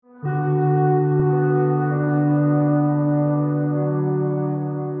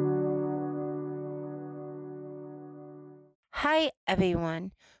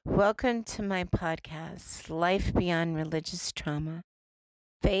everyone. Welcome to my podcast, Life Beyond Religious Trauma.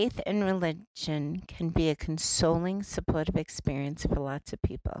 Faith and religion can be a consoling, supportive experience for lots of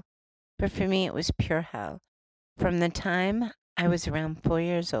people. But for me, it was pure hell. From the time I was around 4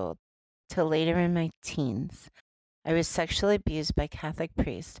 years old till later in my teens, I was sexually abused by Catholic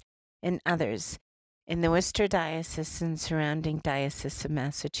priests and others in the Worcester Diocese and surrounding Diocese of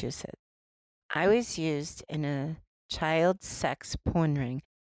Massachusetts. I was used in a child sex porn ring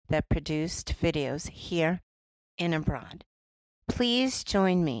that produced videos here and abroad. Please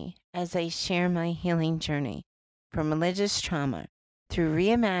join me as I share my healing journey from religious trauma through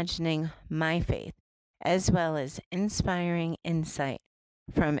reimagining my faith, as well as inspiring insight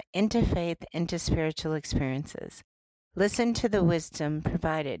from interfaith interspiritual experiences. Listen to the wisdom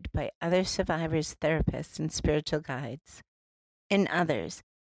provided by other survivors, therapists, and spiritual guides, and others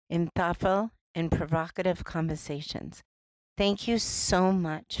in thoughtful and provocative conversations. Thank you so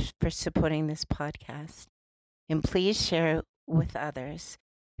much for supporting this podcast, and please share it with others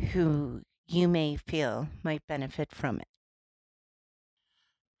who you may feel might benefit from it.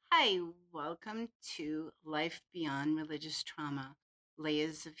 Hi, welcome to Life Beyond Religious Trauma,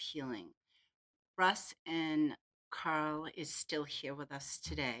 Layers of Healing. Russ and Carl is still here with us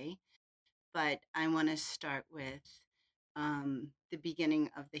today, but I want to start with the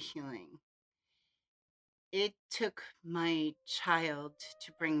beginning of the healing. It took my child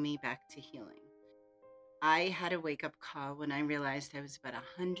to bring me back to healing. I had a wake-up call when I realized I was about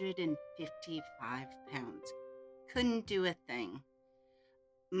 155 pounds. Couldn't do a thing.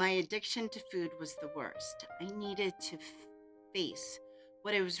 My addiction to food was the worst. I needed to face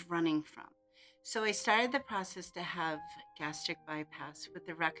what I was running from. So I started the process to have gastric bypass with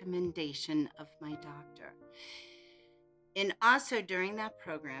the recommendation of my doctor. And also during that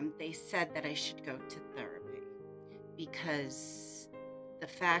program, they said that I should go to therapy because the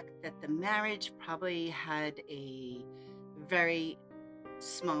fact that the marriage probably had a very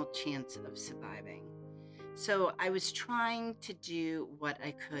small chance of surviving. So I was trying to do what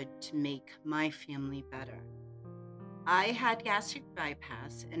I could to make my family better. I had gastric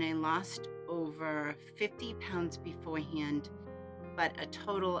bypass and I lost over 50 pounds beforehand, but a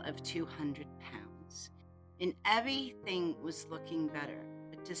total of 200 pounds. And everything was looking better.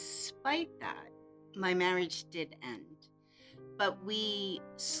 But despite that, my marriage did end. But we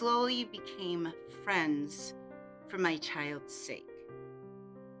slowly became friends for my child's sake.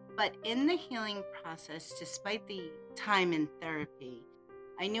 But in the healing process, despite the time in therapy,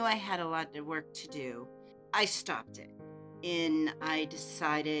 I knew I had a lot of work to do. I stopped it and I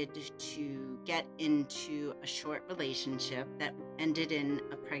decided to get into a short relationship that ended in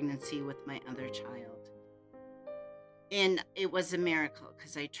a pregnancy with my other child. And it was a miracle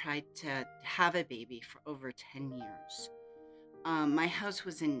because I tried to have a baby for over 10 years. My house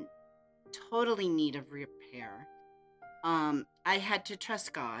was in totally need of repair. I had to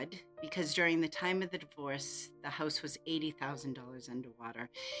trust God because during the time of the divorce, the house was $80,000 underwater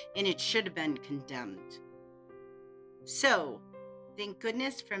and it should have been condemned. So thank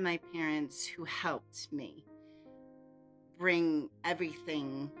goodness for my parents who helped me bring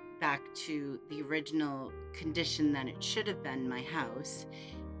everything back to the original condition that it should have been, my house.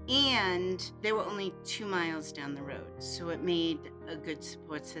 And they were only 2 miles down the road. So it made a good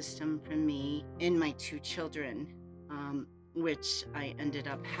support system for me and my 2 children, which I ended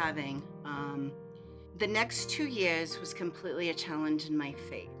up having. The next 2 years was completely a challenge in my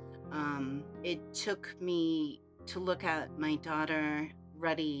faith. It took me to look at my daughter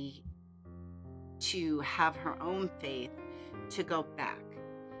ready to have her own faith to go back.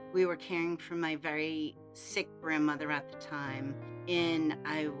 We were caring for my very sick grandmother at the time, and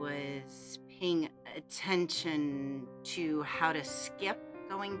I was paying attention to how to skip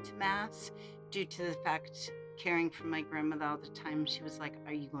going to Mass due to the fact caring for my grandmother all the time. She was like,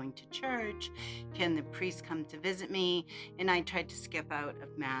 "Are you going to church? Can the priest come to visit me?" And I tried to skip out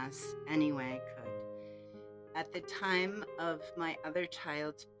of Mass any way I could. At the time of my other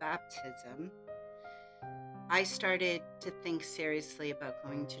child's baptism, I started to think seriously about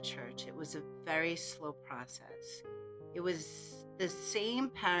going to church. It was a very slow process. It was the same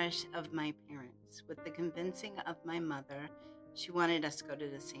parish of my parents. With the convincing of my mother, she wanted us to go to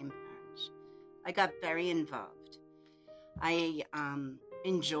the same parish. I got very involved. I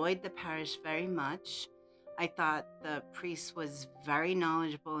enjoyed the parish very much. I thought the priest was very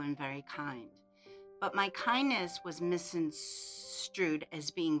knowledgeable and very kind. But my kindness was misconstrued as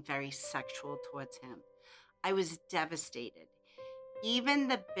being very sexual towards him. I was devastated. Even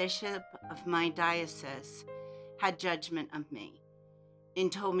the bishop of my diocese had judgment of me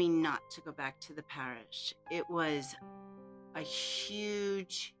and told me not to go back to the parish. It was a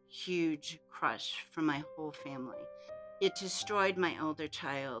huge, huge crush for my whole family. It destroyed my older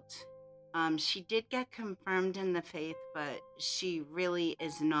child. She did get confirmed in the faith, but she really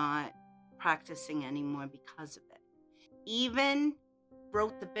is not practicing anymore because of it. Even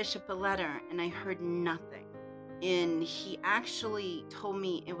wrote the bishop a letter and I heard nothing. And he actually told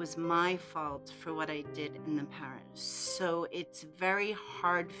me it was my fault for what I did in the parish. So it's very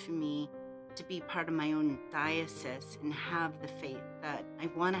hard for me to be part of my own diocese and have the faith that I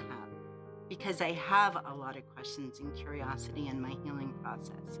want to have, because I have a lot of questions and curiosity in my healing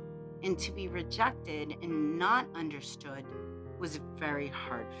process. And to be rejected and not understood was very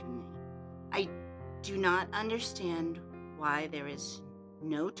hard for me. I do not understand why there is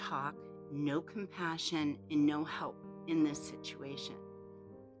no talk, no compassion, and no help in this situation.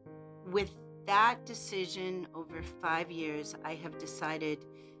 With that decision over 5 years, I have decided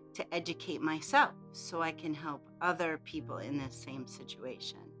to educate myself so I can help other people in this same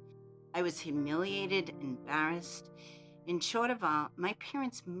situation. I was humiliated, embarrassed. In short of all, my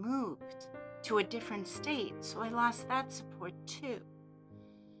parents moved to a different state, so I lost that support too.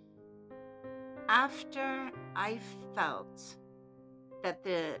 After I felt that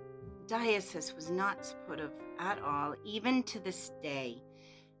the diocese was not supportive at all, even to this day,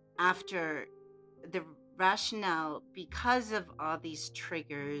 after the rationale, because of all these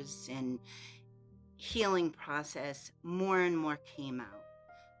triggers and healing process, more and more came out.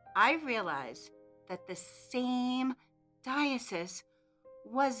 I realized that the same diocese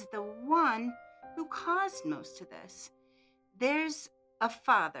was the one who caused most of this. There's a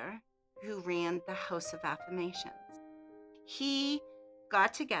father who ran the House of Affirmations. He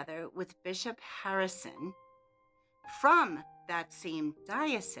got together with Bishop Harrison from that same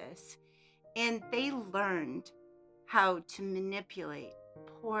diocese, and they learned how to manipulate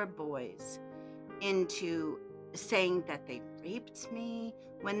poor boys into saying that they raped me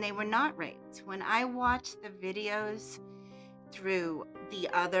when they were not raped. When I watched the videos through the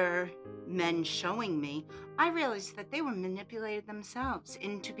other men showing me, I realized that they were manipulated themselves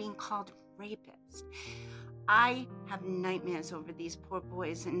into being called rapists. I have nightmares over these poor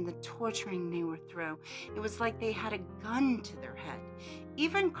boys and the torturing they were through. It was like they had a gun to their head.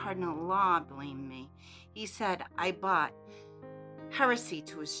 Even Cardinal Law blamed me. He said I brought heresy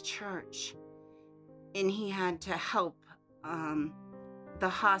to his church, and he had to help the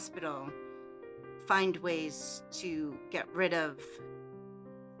hospital find ways to get rid of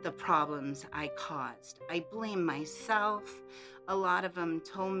the problems I caused. I blame myself. A lot of them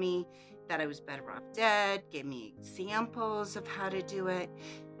told me that I was better off dead, gave me examples of how to do it.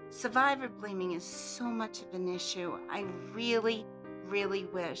 Survivor blaming is so much of an issue. I really, really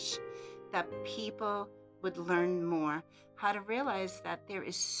wish that people would learn more how to realize that there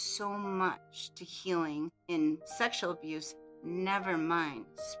is so much to healing in sexual abuse, never mind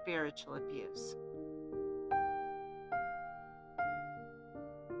spiritual abuse.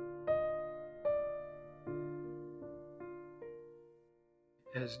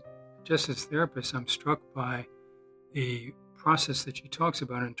 As justice therapist, I'm struck by the process that she talks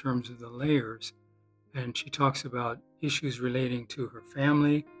about in terms of the layers. And she talks about issues relating to her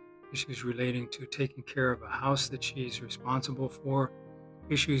family, issues relating to taking care of a house that she's responsible for,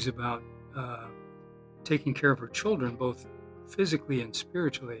 issues about taking care of her children, both physically and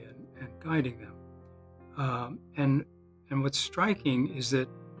spiritually, and guiding them. And what's striking is that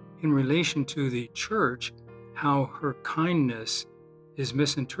in relation to the church, how her kindness is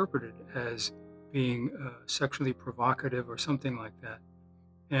misinterpreted as being sexually provocative or something like that,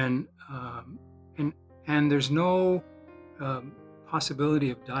 and there's no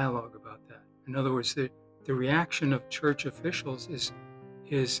possibility of dialogue about that. In other words, the reaction of church officials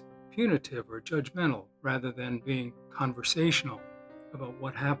is punitive or judgmental rather than being conversational about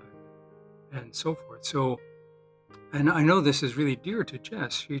what happened and so forth. So, and I know this is really dear to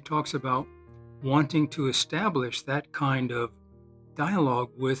Jess. She talks about wanting to establish that kind of dialogue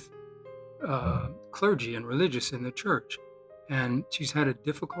with clergy and religious in the church, and she's had a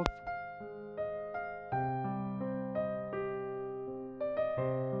difficult.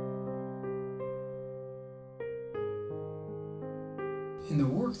 In the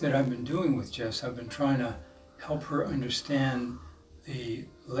work that I've been doing with Jess, I've been trying to help her understand the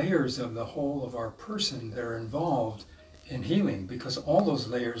layers of the whole of our person that are involved in healing, because all those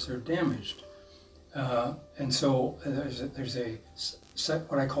layers are damaged. And so there's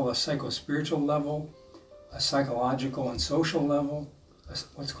what I call a psycho-spiritual level, a psychological and social level,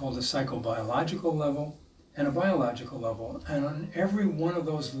 what's called a psychobiological level, and a biological level. And on every one of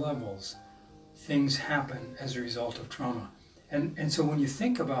those levels, things happen as a result of trauma. And so when you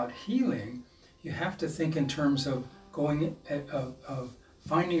think about healing, you have to think in terms of of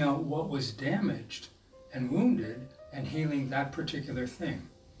finding out what was damaged and wounded and healing that particular thing.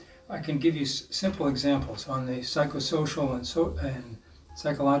 I can give you simple examples on the psychosocial and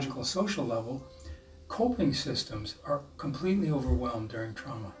psychological social level. Coping systems are completely overwhelmed during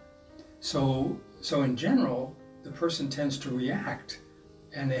trauma. So in general, the person tends to react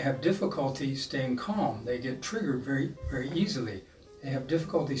and they have difficulty staying calm. They get triggered very, very easily. They have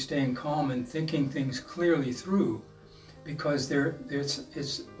difficulty staying calm and thinking things clearly through because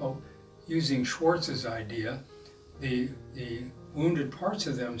using Schwartz's idea, the wounded parts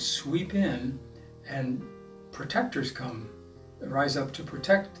of them sweep in and protectors rise up to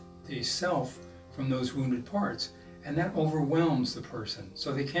protect the self from those wounded parts. And that overwhelms the person,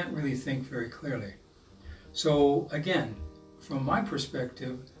 so they can't really think very clearly. So again, from my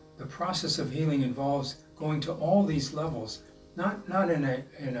perspective, the process of healing involves going to all these levels, not in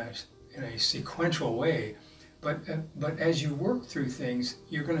a sequential way, but as you work through things,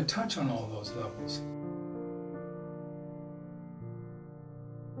 you're going to touch on all those levels.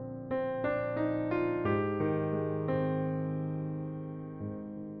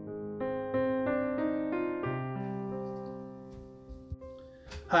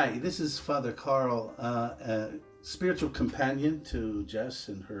 Hi, this is Father Carl, a spiritual companion to Jess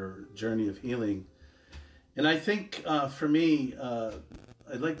in her journey of healing. And I think for me,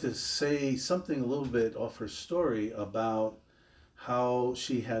 I'd like to say something a little bit off her story about how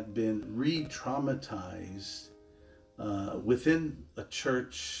she had been re-traumatized within a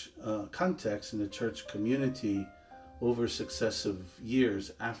church context, in a church community over successive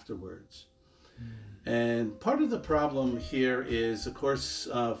years afterwards. And part of the problem here is, of course,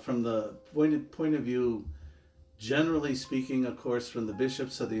 from the point of view, generally speaking, of course, from the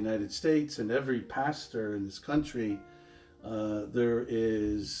bishops of the United States and every pastor in this country, there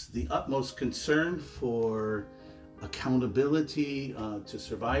is the utmost concern for accountability to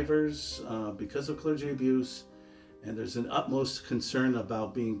survivors because of clergy abuse. And there's an utmost concern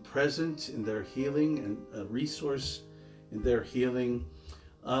about being present in their healing and a resource in their healing.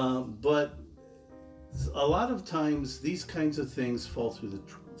 But a lot of times these kinds of things fall through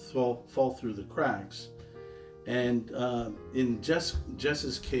the cracks, and in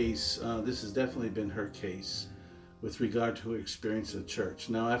Jess's case, this has definitely been her case with regard to her experience at church.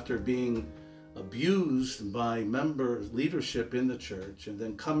 Now, after being abused by leadership in the church, and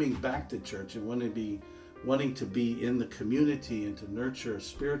then coming back to church and wanting to be in the community and to nurture a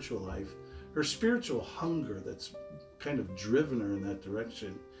spiritual life, her spiritual hunger that's kind of driven her in that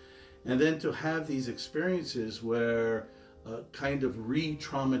direction. And then to have these experiences where a kind of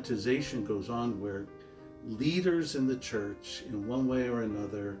re-traumatization goes on, where leaders in the church, in one way or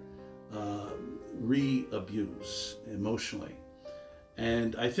another, re-abuse emotionally.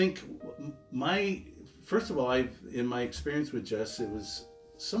 And I think first of all, in my experience with Jess, it was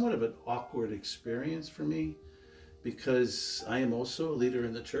somewhat of an awkward experience for me because I am also a leader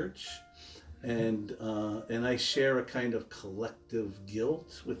in the church. And I share a kind of collective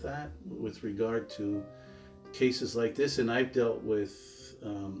guilt with that, with regard to cases like this. And I've dealt with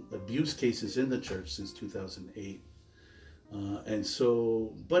abuse cases in the church since 2008.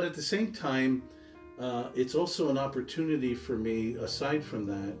 But at the same time, it's also an opportunity for me, aside from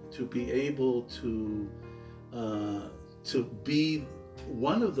that, to be able to be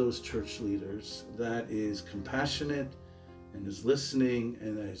one of those church leaders that is compassionate and is listening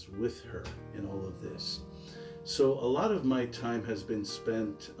and is with her in all of this. So a lot of my time has been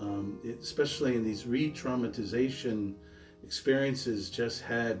spent, especially in these re-traumatization experiences Jess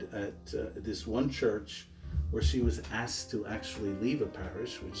had at this one church where she was asked to actually leave a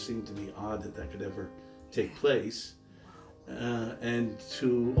parish, which seemed to be odd that could ever take place. And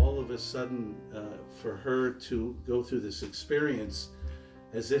to all of a sudden, for her to go through this experience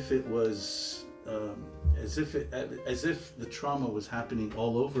as if it was as if the trauma was happening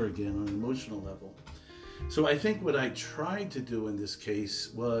all over again on an emotional level. So I think what I tried to do in this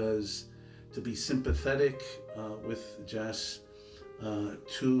case was to be sympathetic with Jess,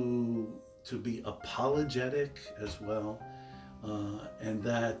 to be apologetic as well, and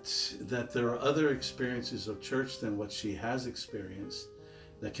that there are other experiences of church than what she has experienced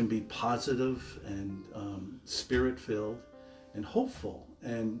that can be positive and spirit-filled and hopeful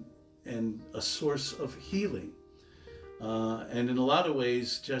and a source of healing. And in a lot of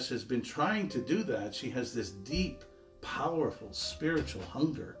ways, Jess has been trying to do that. She has this deep, powerful spiritual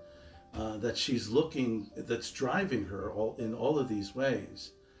hunger that's driving her in all of these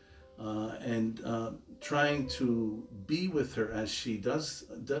ways. And trying to be with her as she does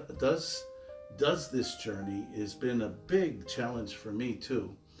this journey has been a big challenge for me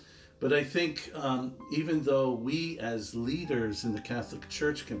too. But I think even though we as leaders in the Catholic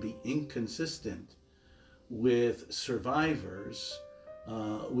Church can be inconsistent with survivors,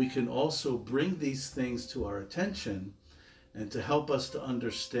 we can also bring these things to our attention and to help us to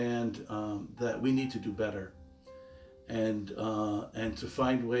understand that we need to do better, and to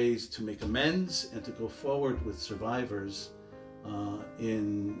find ways to make amends and to go forward with survivors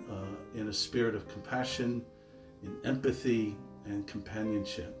in a spirit of compassion, in empathy and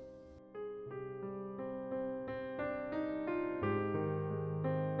companionship.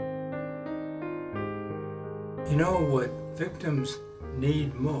 You know what victims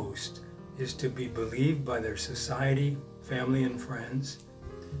need most is to be believed by their society, family, and friends,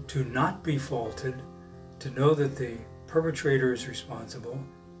 to not be faulted, to know that the perpetrator is responsible,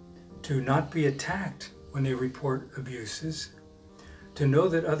 to not be attacked when they report abuses, to know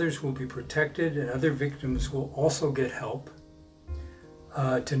that others will be protected and other victims will also get help,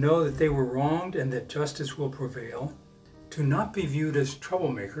 to know that they were wronged and that justice will prevail, to not be viewed as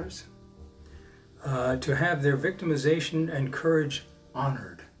troublemakers, to have their victimization and courage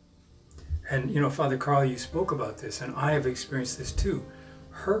honored. And you know, Father Carl, you spoke about this, and I have experienced this too.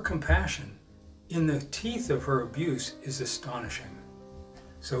 Her compassion in the teeth of her abuse is astonishing.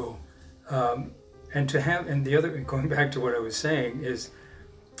 So, and the other, going back to what I was saying, is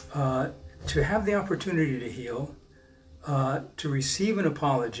to have the opportunity to heal, to receive an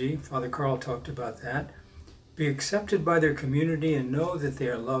apology, Father Carl talked about that, be accepted by their community and know that they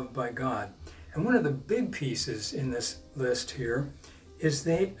are loved by God. And one of the big pieces in this list here is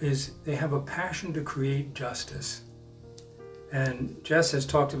they have a passion to create justice. And Jess has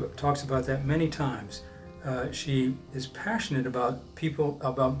talks about that many times. She is passionate about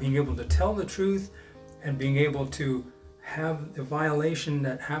being able to tell the truth and being able to have the violation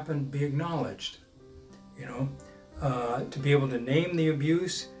that happened be acknowledged. You know, to be able to name the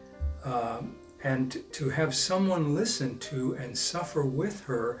abuse, and to have someone listen to and suffer with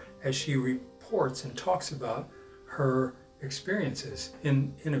her as she reports and talks about her experiences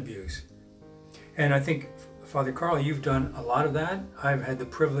in abuse. And I think, Father Carl, you've done a lot of that. I've had the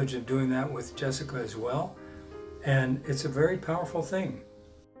privilege of doing that with Jessica as well. And it's a very powerful thing.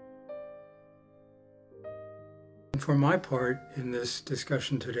 And for my part in this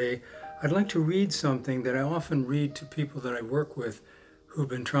discussion today, I'd like to read something that I often read to people that I work with who've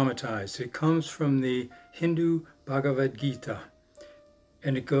been traumatized. It comes from the Hindu Bhagavad Gita.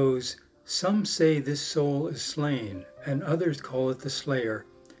 And it goes, "Some say this soul is slain, and others call it the slayer.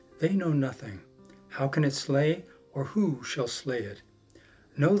 They know nothing. How can it slay, or who shall slay it?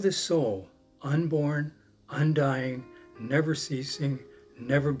 Know this soul, unborn, undying, never ceasing,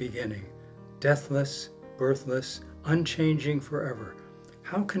 never beginning, deathless, birthless, unchanging forever.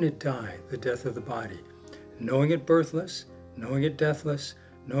 How can it die, the death of the body? Knowing it birthless, knowing it deathless,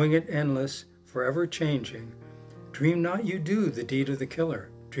 knowing it endless, forever changing. Dream not you do the deed of the killer.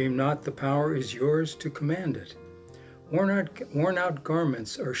 Dream not the power is yours to command it. Worn out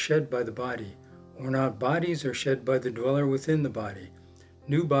garments are shed by the body. Worn out bodies are shed by the dweller within the body.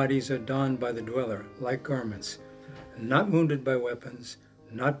 New bodies are donned by the dweller, like garments. Not wounded by weapons,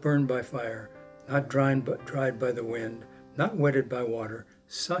 not burned by fire, not dried by the wind, not wetted by water.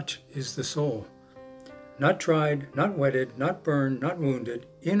 Such is the soul. Not tried, not wetted, not burned, not wounded,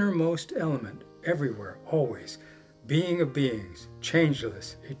 innermost element, everywhere, always. Being of beings,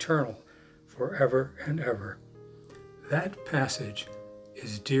 changeless, eternal, forever and ever." That passage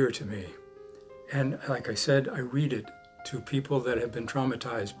is dear to me. And like I said, I read it to people that have been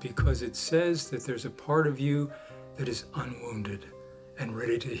traumatized because it says that there's a part of you that is unwounded and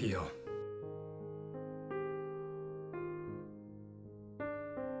ready to heal.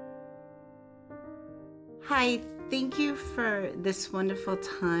 Hi, thank you for this wonderful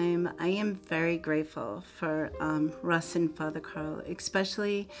time. I am very grateful for Russ and Father Carl,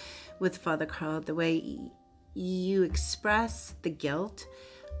 especially with Father Carl, the way you express the guilt.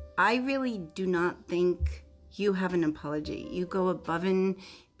 I really do not think you have an apology. You go above and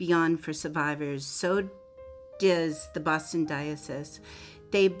beyond for survivors. So does the Boston Diocese.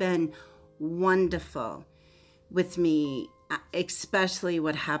 They've been wonderful with me, especially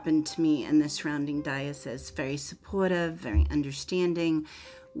what happened to me in the surrounding diocese. Very supportive, very understanding,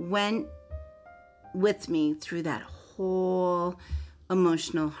 went with me through that whole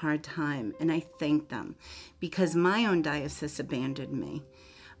emotional hard time. And I thank them because my own diocese abandoned me.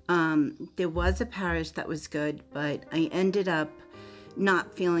 There was a parish that was good, but I ended up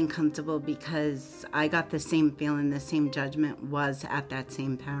not feeling comfortable because I got the same feeling, the same judgment was at that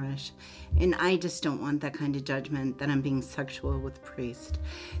same parish. And I just don't want that kind of judgment that I'm being sexual with priest.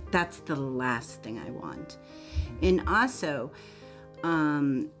 That's the last thing I want. And also,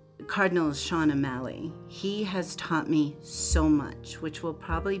 Cardinal Sean O'Malley. He has taught me so much, which will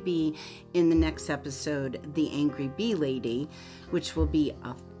probably be in the next episode, The Angry Bee Lady, which will be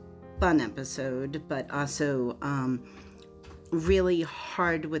a fun episode, but also really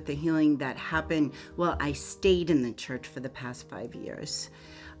hard with the healing that happened. Well, I stayed in the church for the past 5 years.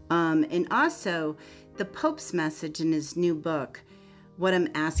 And also the Pope's message in his new book, What I'm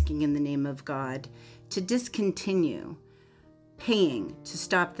Asking in the Name of God, to discontinue paying to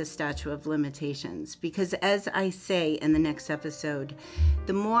stop the statute of limitations. Because as I say in the next episode,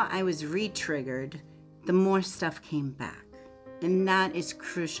 the more I was re-triggered, the more stuff came back. And that is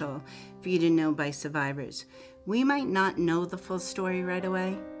crucial for you to know by survivors. We might not know the full story right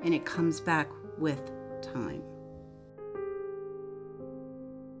away, and it comes back with time.